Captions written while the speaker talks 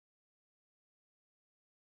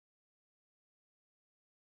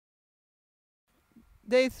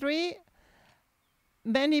day 3.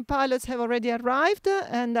 Many pilots have already arrived,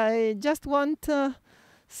 and I just want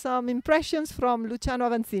some impressions from Luciano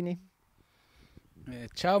Avanzini.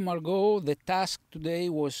 Ciao Margot, the task today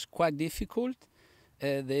was quite difficult.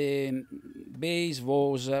 The base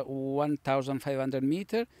was 1,500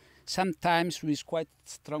 meters, sometimes with quite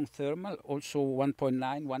strong thermal, also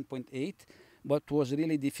 1.9, 1.8, but was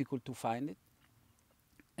really difficult to find it.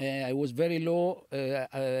 I was very low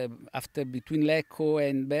after between Lecco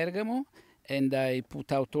and Bergamo, and I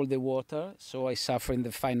put out all the water, so I suffered in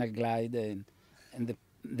the final glide, and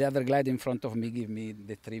the other glide in front of me gave me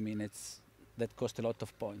the 3 minutes that cost a lot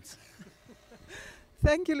of points.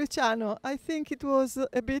 Thank you, Luciano. I think it was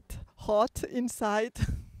a bit hot inside.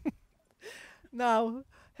 Now,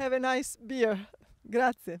 have a nice beer.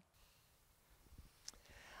 Grazie.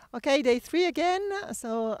 Okay, day 3 again.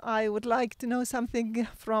 So I would like to know something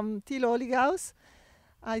from Thilo Oligaus.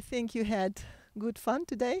 I think you had good fun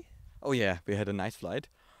today. Oh yeah, we had a nice flight.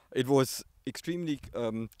 It was extremely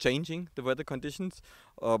changing, the weather conditions.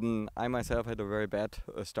 I myself had a very bad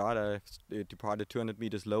start. I departed 200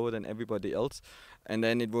 meters lower than everybody else, and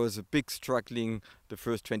then it was a big struggling the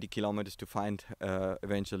first 20 kilometers to find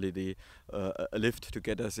eventually a lift to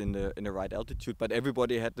get us in the right altitude. But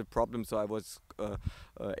everybody had the problem, so I was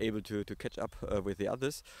able to catch up with the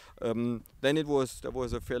others. Then there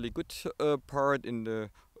was a fairly good part in the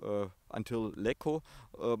until Lecco,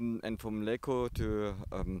 and from Lecco to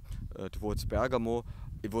towards Bergamo,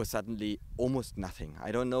 it was suddenly almost nothing.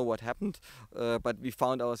 I don't know what happened, but we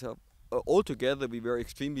found ourselves altogether we were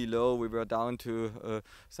extremely low. We were down to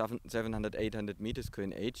 700, 800 meters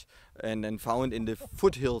QNH, and then found in the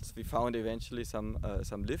foothills we found eventually some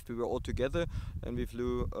lift. We were all together, and we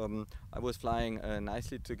flew. I was flying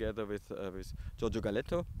nicely together with Giorgio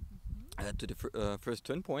Galetto. To the first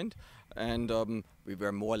turn point, and we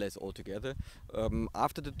were more or less all together.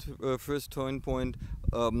 After the first turn point,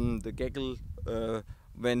 the gaggle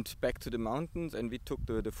went back to the mountains, and we took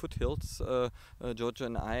the foothills, Giorgio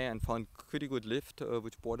and I, and found pretty good lift,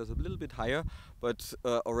 which brought us a little bit higher, but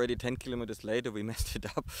already 10 kilometers later we messed it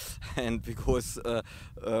up, and because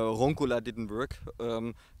Roncola didn't work,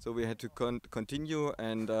 so we had to continue,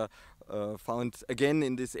 and found again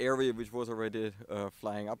in this area which was already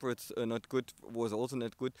flying upwards not good, was also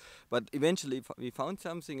not good, but eventually we found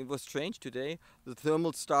something. It was strange today. The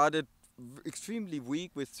thermal started extremely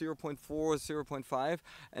weak with 0.4, 0.5,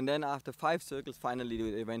 and then after 5 circles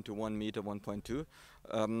finally they went to 1 meter, 1.2,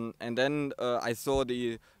 and then I saw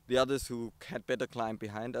the others who had better climb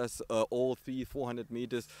behind us, all 300-400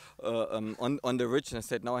 meters on the ridge, and I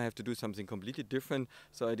said now I have to do something completely different.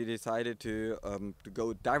 So I decided to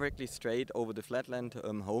go directly straight over the flatland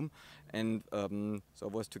home, and so I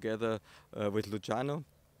was together with Luciano.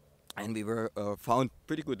 And we were found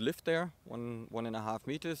pretty good lift there, 1.5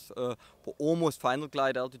 meters, for almost final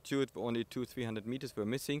glide altitude. Only 200-300 meters were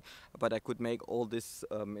missing, but I could make all this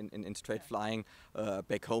in straight flying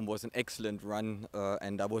back home. Was an excellent run,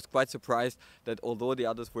 and I was quite surprised that although the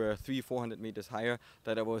others were 300-400 meters higher,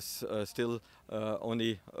 that I was still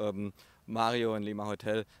only Mario and Lima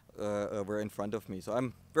Hotel were in front of me. So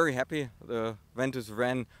I'm very happy. The Ventus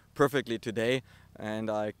ran perfectly today, and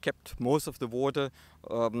I kept most of the water.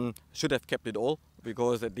 Should have kept it all,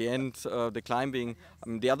 because at the end the climbing,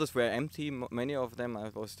 the others were empty, many of them. I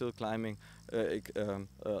was still climbing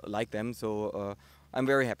like them, so I'm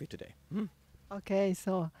very happy today. Okay,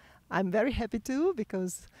 so I'm very happy too,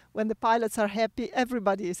 because when the pilots are happy,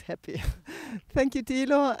 everybody is happy. Thank you,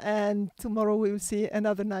 Thilo, and tomorrow we will see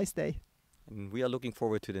another nice day. And we are looking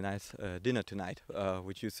forward to the nice dinner tonight,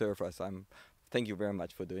 which you serve us. Thank you very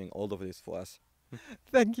much for doing all of this for us.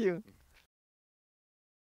 Thank you.